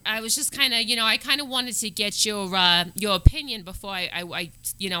was just kind of, I kind of wanted to get your opinion before I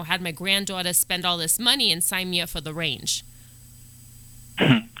had my granddaughter spend all this money and sign me up for the range.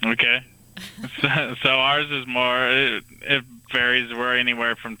 Okay. So ours is more, it varies. We're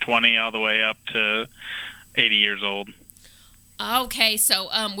anywhere from 20 all the way up to 80 years old. Okay, so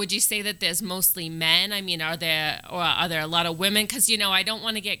would you say that there's mostly men? I mean, are there a lot of women? Because, I don't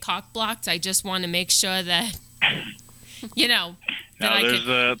want to get cock blocked. I just want to make sure that... there's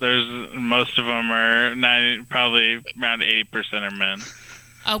most of them are probably around 80% are men.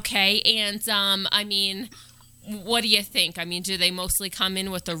 Okay, and I mean, what do you think? I mean, do they mostly come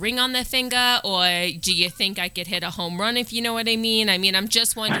in with a ring on their finger, or do you think I could hit a home run, if you know what I mean? I mean, I'm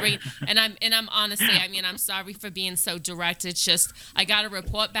just wondering, and I'm honestly, I mean, I'm sorry for being so direct. It's just I got to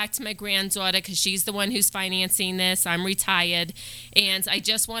report back to my granddaughter because she's the one who's financing this. I'm retired, and I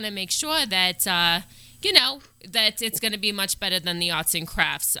just want to make sure that. That it's going to be much better than the arts and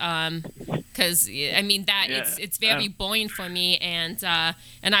crafts. Because, I mean, it's very buoyant for me. And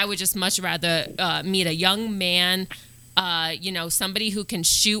I would just much rather meet a young man, somebody who can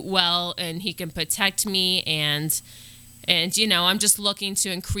shoot well and he can protect me. And I'm just looking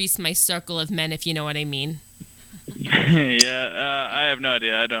to increase my circle of men, if you know what I mean. Yeah, I have no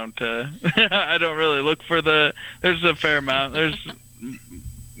idea. I don't I don't really look for there's a fair amount.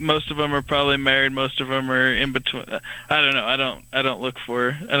 Most of them are probably married. Most of them are in between. I don't know. I don't look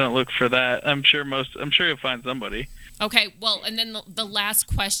for that. I'm sure you'll find somebody. Okay. Well, and then the last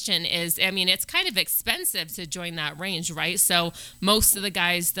question is, I mean, it's kind of expensive to join that range, right? So most of the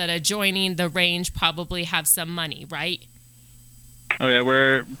guys that are joining the range probably have some money, right? Oh yeah,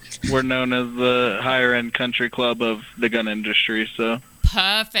 we're known as the higher end country club of the gun industry. So.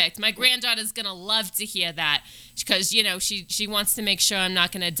 Perfect. My granddaughter's going to love to hear that because, she wants to make sure I'm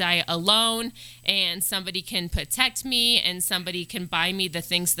not going to die alone and somebody can protect me and somebody can buy me the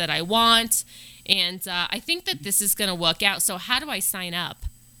things that I want. And I think that this is going to work out. So how do I sign up?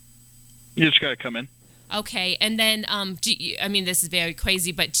 You just got to come in. Okay, and then I mean, this is very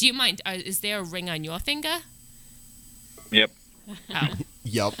crazy, but do you mind? Is there a ring on your finger? Yep. Oh.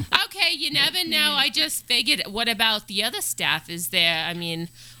 Yup. Okay, you never know. I just figured. What about the other staff? Is there? I mean,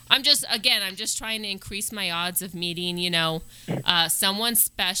 I'm just trying to increase my odds of meeting, someone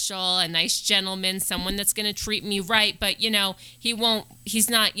special, a nice gentleman, someone that's going to treat me right. But he's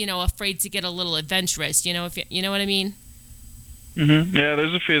not, afraid to get a little adventurous. If you know what I mean. Mm-hmm. Yeah,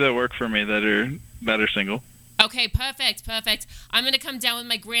 there's a few that work for me that are single. Okay, perfect. I'm going to come down with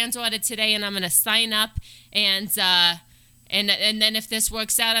my granddaughter today, and I'm going to sign up, and then if this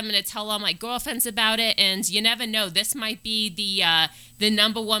works out, I'm going to tell all my girlfriends about it. And you never know, this might be the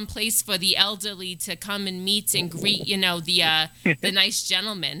number one place for the elderly to come and meet and greet, the nice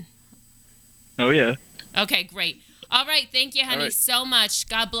gentleman. Oh yeah. Okay, great. All right, thank you, honey, so much.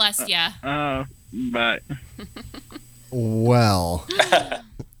 God bless ya. Bye. Well.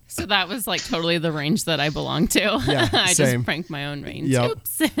 So that was like totally the range that I belong to. Yeah, I same. just pranked my own range. Yep.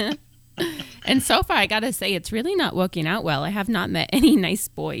 Oops. And so far, I got to say, it's really not working out well. I have not met any nice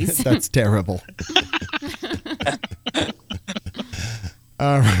boys. That's terrible.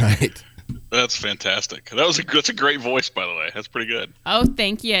 All right. That's fantastic. That's a great voice, by the way. That's pretty good. Oh,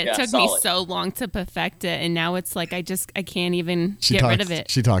 thank you. It Yeah, took solid. me so long to perfect it, and now it's like I can't even She get talks, rid of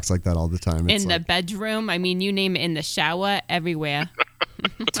it. She talks like that all the time. It's In the like bedroom, I mean, you name it, in the shower, everywhere.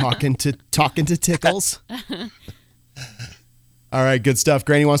 talking to Tickles. All right, good stuff.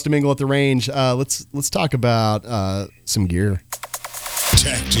 Granny wants to mingle at the range. Let's talk about some gear.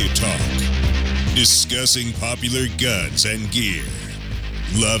 Tacti Talk. Discussing popular guns and gear.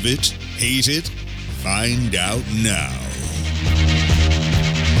 Love it? Hate it? Find out now.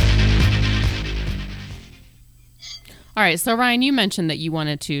 All right, so Ryan, you mentioned that you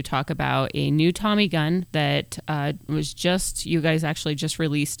wanted to talk about a new Tommy gun that you guys actually just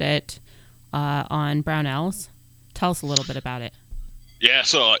released it on Brownells. Tell us a little bit about it. Yeah,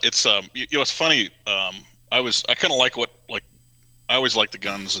 so it's it's funny. I kind of I always like the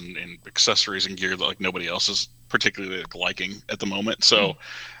guns and accessories and gear that like nobody else is particularly liking at the moment. So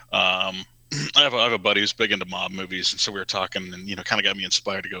I have a buddy who's big into mob movies, and so we were talking, and kind of got me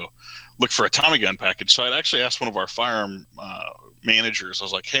inspired to go look for a Tommy gun package. So I'd actually asked one of our firearm managers. I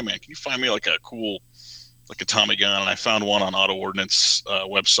was like, "Hey man, can you find me like a Tommy gun?" And I found one on Auto Ordnance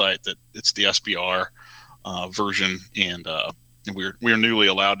website that it's the SBR version, and we're newly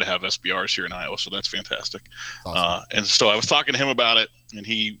allowed to have SBRs here in Iowa, so that's fantastic. Awesome. And so I was talking to him about it, and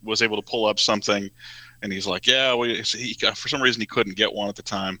he was able to pull up something, and he's like, "Yeah, for some reason he couldn't get one at the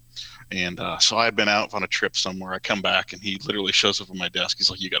time." And so I had been out on a trip somewhere. I come back, and he literally shows up on my desk. He's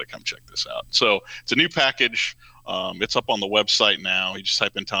like, "You got to come check this out." So it's a new package. It's up on the website now. You just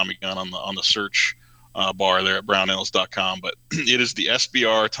type in Tommy Gun on the search bar there at brownells.com. But it is the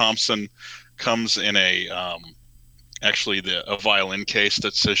SBR Thompson. Comes in a violin case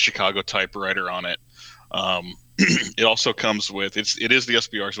that says Chicago typewriter on it. It also comes with it is the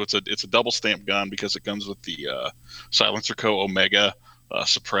SBR, so it's a double stamp gun because it comes with the Silencer Co. Omega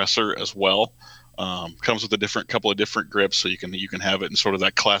suppressor as well. Comes with a couple of different grips, so you can have it in sort of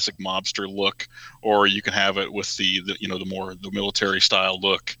that classic mobster look, or you can have it with the military style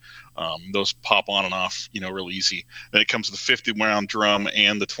look. Those pop on and off, real easy. Then it comes with the 50 round drum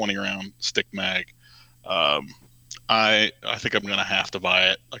and the 20 round stick mag. I think I'm gonna have to buy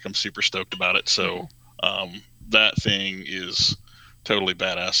it. Like, I'm super stoked about it. So that thing is totally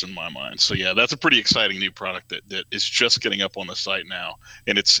badass in my mind. So yeah, that's a pretty exciting new product that is just getting up on the site now,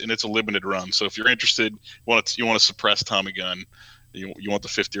 and it's a limited run. So if you're interested, you want to suppress Tommy gun, you want the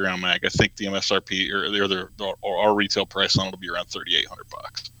 50 round mag. I think the MSRP or our retail price on it will be around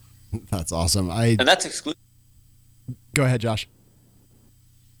 $3,800. That's awesome. And that's exclusive. Go ahead, Josh.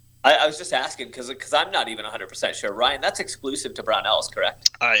 I was just asking because I'm not even 100% sure. Ryan, that's exclusive to Brownells, correct?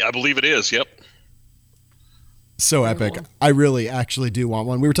 I believe it is. Yep. So epic. I really actually do want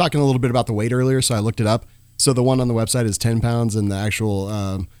one. We were talking a little bit about the weight earlier, so I looked it up. So the one on the website is 10 pounds, and the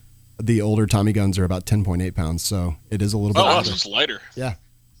actual the older Tommy guns are about 10.8 pounds. So it is a little bit lighter. It's lighter. Yeah.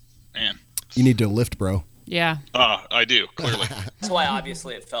 Man. You need to lift, bro. Yeah. I do, clearly. That's why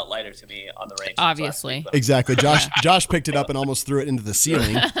obviously it felt lighter to me on the range. Obviously. Exactly. Josh picked it up and almost threw it into the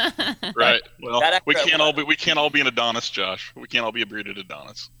ceiling. Right. Well, we can't all be an Adonis, Josh. We can't all be a bearded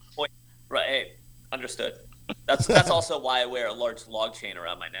Adonis. Right. Hey, understood. That's also why I wear a large log chain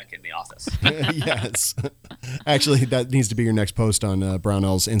around my neck in the office. Yes. Actually, that needs to be your next post on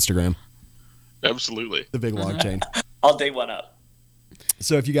Brownell's Instagram. Absolutely. The big log chain. I'll dig one up.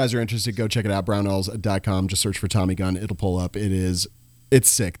 So if you guys are interested, go check it out, brownells.com. Just search for Tommy Gun. It'll pull up. It's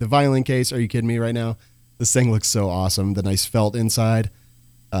sick. The violin case, are you kidding me right now? This thing looks so awesome. The nice felt inside.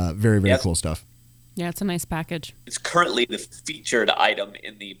 Very, very cool stuff. Yeah, it's a nice package. It's currently the featured item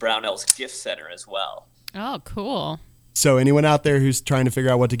in the Brownells gift center as well. Oh, cool. So anyone out there who's trying to figure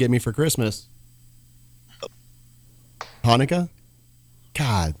out what to get me for Christmas? Hanukkah?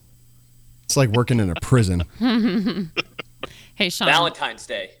 God. It's like working in a prison. Hey, Sean. Valentine's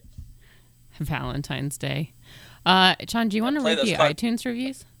Day. Valentine's Day. Sean, do you want to Play read the those cards. iTunes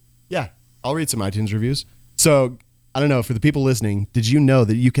reviews? Yeah, I'll read some iTunes reviews. So, I don't know, for the people listening, did you know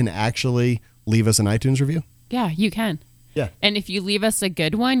that you can actually leave us an iTunes review? Yeah, you can. Yeah. And if you leave us a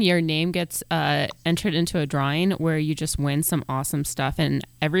good one, your name gets entered into a drawing where you just win some awesome stuff. And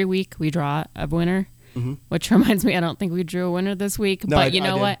every week we draw a winner, which reminds me, I don't think we drew a winner this week. No, but I you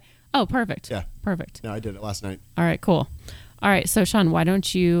know did. what? Oh, perfect. Yeah. Perfect. No, I did it last night. All right, cool. All right, so Sean, why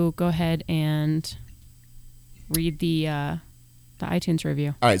don't you go ahead and read the iTunes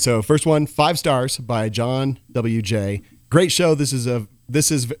review? All right, so first one, 5 stars by John W.J. Great show. This is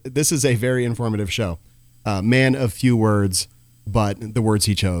a very informative show. Man of few words, but the words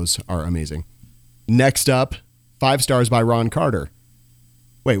he chose are amazing. Next up, 5 stars by Ron Carter.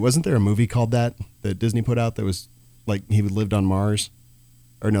 Wait, wasn't there a movie called that Disney put out that was like he lived on Mars?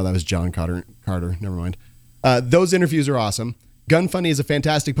 Or no, that was John Carter. Never mind. Those interviews are awesome. Gun Funny is a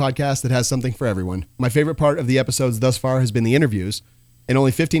fantastic podcast that has something for everyone. My favorite part of the episodes thus far has been the interviews. In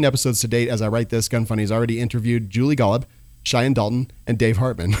only 15 episodes to date, as I write this, Gun Funny has already interviewed Julie Golub, Cheyenne Dalton, and Dave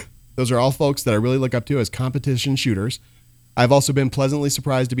Hartman. Those are all folks that I really look up to as competition shooters. I've also been pleasantly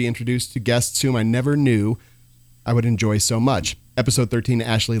surprised to be introduced to guests whom I never knew I would enjoy so much. Episode 13,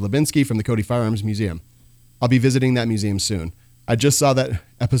 Ashley Levinsky from the Cody Firearms Museum. I'll be visiting that museum soon. I just saw that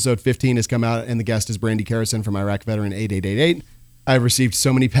episode 15 has come out and the guest is Brandy Carrison from Iraq Veteran 8888. I've received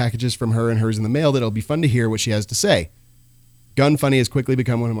so many packages from her and hers in the mail that it'll be fun to hear what she has to say. Gun Funny has quickly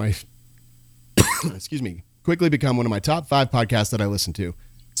become one of my top 5 podcasts that I listen to.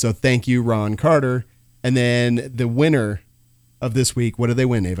 So thank you, Ron Carter. And then the winner of this week, what did they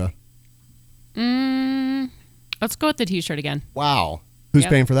win, Ava? Let's go with the t-shirt again. Wow. Who's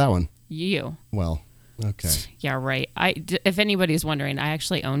Yep. paying for that one? You. Well, okay. Yeah, right. If anybody's wondering, I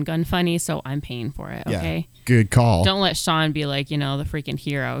actually own Gun Funny, so I'm paying for it, okay? Yeah. Good call. Don't let Sean be like, the freaking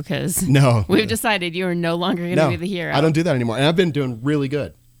hero, because No. we've decided you are no longer going to be the hero. I don't do that anymore. And I've been doing really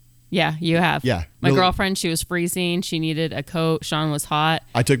good. Yeah, you have. Yeah, My really. girlfriend, she was freezing. She needed a coat. Sean was hot.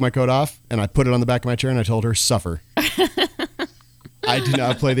 I took my coat off and I put it on the back of my chair and I told her, suffer. I do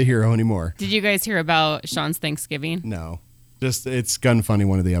not play the hero anymore. Did you guys hear about Sean's Thanksgiving? No. Just, it's Gun Funny,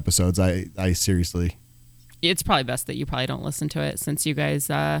 one of the episodes. I seriously. It's probably best that you probably don't listen to it since you guys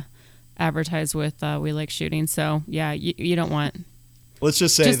advertise with We Like Shooting. So, yeah, you don't want... Let's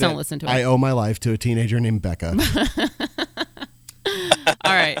just say Just that don't listen to it. I owe my life to a teenager named Becca.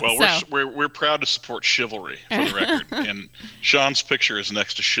 All right, Well, so... we're proud to support chivalry for the record, and Sean's picture is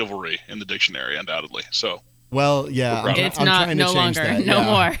next to chivalry in the dictionary, undoubtedly. So, Well, yeah. It's I'm not trying to no change longer, that. no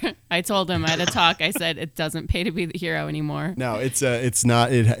Yeah. more. I told him, I had a talk. I said, it doesn't pay to be the hero anymore. No, it's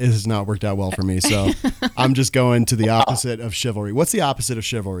not. It has not worked out well for me. So I'm just going to the opposite of chivalry. What's the opposite of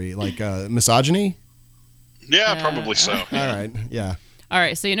chivalry? Like misogyny? yeah, probably so. All right. Yeah, All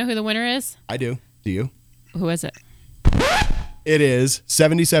right, so you know who the winner is? I do. Do you? Who is it? It is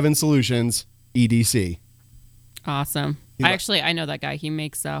 77 Solutions EDC. Awesome. I know that guy. He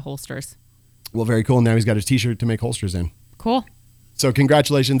makes holsters. Well, very cool. Now he's got a T-shirt to make holsters in. Cool. So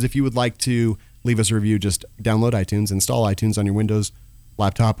congratulations. If you would like to leave us a review, just download iTunes, install iTunes on your Windows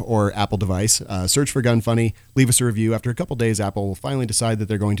laptop or Apple device. Search for Gun Funny. Leave us a review. After a couple days, Apple will finally decide that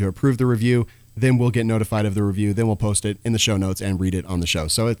they're going to approve the review. Then we'll get notified of the review. Then we'll post it in the show notes and read it on the show.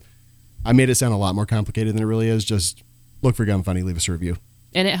 So I made it sound a lot more complicated than it really is. Just look for Gun Funny. Leave us a review.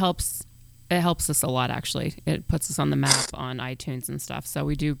 And it helps us a lot, actually. It puts us on the map on iTunes and stuff. So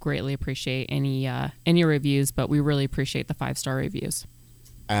we do greatly appreciate any reviews, but we really appreciate the 5-star reviews.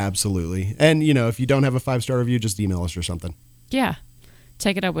 Absolutely. And, if you don't have a 5-star review, just email us or something. Yeah.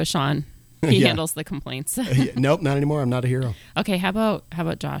 Take it up with Sean. He Yeah. handles the complaints. Nope, not anymore. I'm not a hero. Okay, how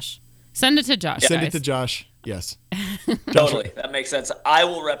about Josh? Send it to Josh. Send guys. it to Josh. Yes. Totally. That makes sense. I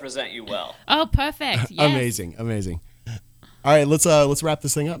will represent you well. Oh, perfect. Yes. Amazing. All right, let's wrap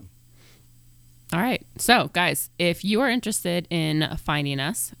this thing up. All right. So, guys, if you are interested in finding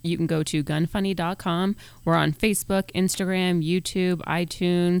us, you can go to gunfunny.com. We're on Facebook, Instagram, YouTube,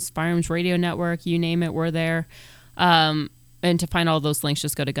 iTunes, Firearms Radio Network, you name it, we're there. And to find all those links,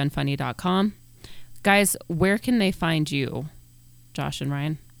 just go to gunfunny.com. Guys, where can they find you, Josh and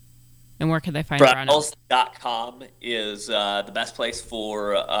Ryan? And where can they find Brownells? Brownells.com is the best place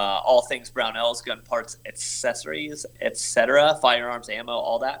for all things Brownells, gun parts, accessories, etc., firearms, ammo,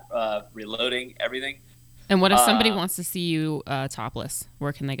 all that, reloading, everything. And what if somebody wants to see you topless?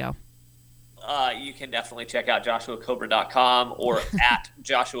 Where can they go? you can definitely check out joshuacoburn.com or at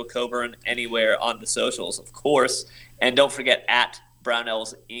Joshua Coburn anywhere on the socials, of course. And don't forget at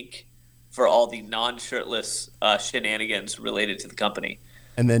Brownells Inc. for all the non-shirtless shenanigans related to the company.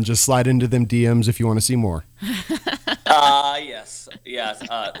 And then just slide into them DMs if you want to see more. Yes.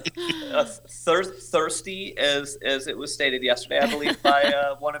 Thirsty, as it was stated yesterday, I believe,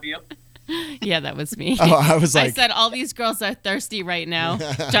 by one of you. Yeah, that was me. Oh, I was like, I said all these girls are thirsty right now.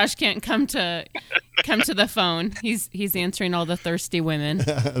 Josh can't come to the phone. He's answering all the thirsty women.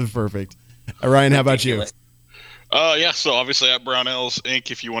 Perfect. Ryan, how about you? Yeah. So obviously at Brownells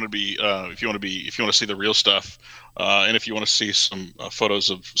Inc. If you want to see the real stuff, and if you want to see some photos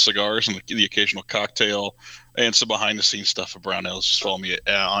of cigars and the occasional cocktail and some behind the scenes stuff of Brownells, just follow me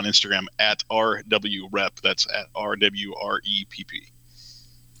on Instagram at RWREP. That's at RWREPP.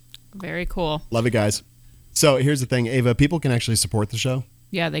 Very cool. Love it, guys. So here's the thing, Ava, people can actually support the show.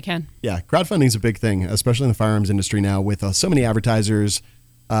 Yeah, they can. Yeah, crowdfunding is a big thing, especially in the firearms industry now with so many advertisers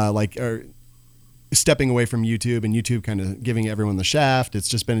stepping away from YouTube and YouTube kind of giving everyone the shaft. It's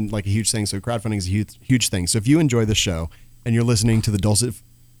just been like a huge thing. So crowdfunding is a huge thing. So if you enjoy the show and you're listening to the dulcet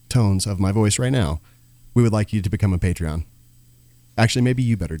tones of my voice right now, we would like you to become a Patreon. Actually, maybe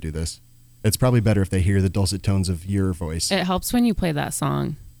you better do this. It's probably better if they hear the dulcet tones of your voice. It helps when you play that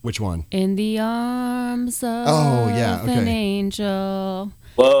song. Which one? In the arms of an angel.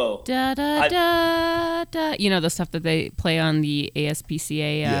 Whoa. Da, da, da, da. You know, the stuff that they play on the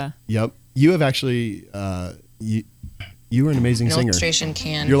ASPCA. Yeah. Yep. You have actually, you were an amazing singer. Illustration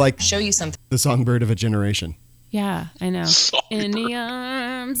can You're like show you something. The songbird of a generation. Yeah, I know. In the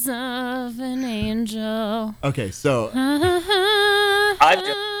arms of an angel. Okay, so.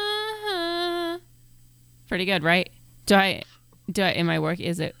 Pretty good, right? Am I work?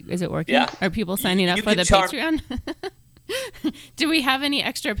 Is it working? Yeah. Are people signing up for the Patreon? Do we have any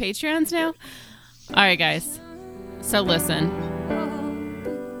extra Patreons now? All right, guys. So listen.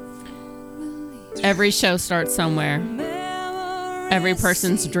 Every show starts somewhere. Every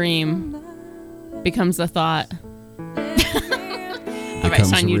person's dream becomes a thought. All right,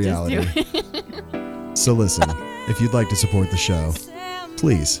 Sean, you just do it. So listen, if you'd like to support the show,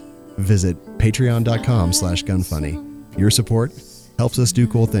 please visit patreon.com/gunfunny. Your support helps us do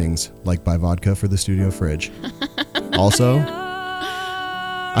cool things like buy vodka for the studio fridge. Also,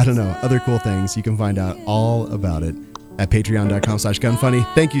 I don't know, other cool things. You can find out all about it at patreon.com/gunfunny.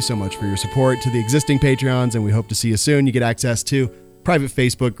 Thank you so much for your support to the existing Patreons, and we hope to see you soon. You get access to private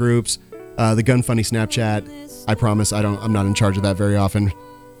Facebook groups, the Gun Funny Snapchat. I promise I'm not in charge of that very often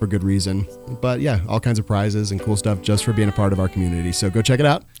for good reason. But yeah, all kinds of prizes and cool stuff just for being a part of our community. So go check it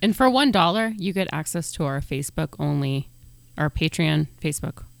out. And for $1, you get access to our our Patreon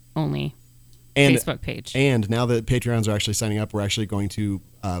Facebook only Facebook page. And now that Patreons are actually signing up, we're actually going to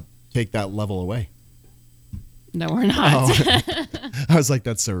take that level away. No, we're not. Oh. I was like,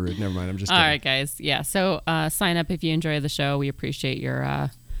 that's so rude. Never mind. I'm just kidding. All right, guys. Yeah. So sign up if you enjoy the show. We appreciate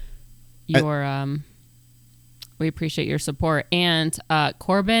your support. And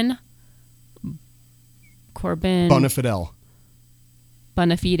Corbin Bonafide.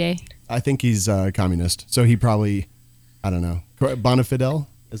 I think he's communist. So he probably, I don't know. Bonafide?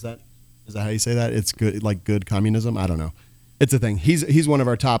 Is that how you say that? It's good, like good communism. I don't know. It's a thing. He's one of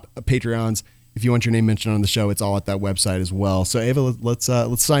our top Patreons. If you want your name mentioned on the show, it's all at that website as well. So Ava, let's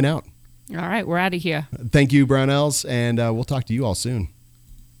sign out. All right, we're out of here. Thank you, Brownells, and we'll talk to you all soon.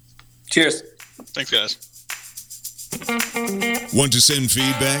 Cheers. Thanks, guys. Want to send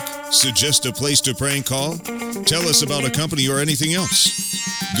feedback? Suggest a place to prank call? Tell us about a company or anything else?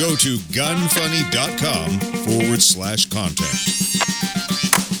 Go to gunfunny.com/contact.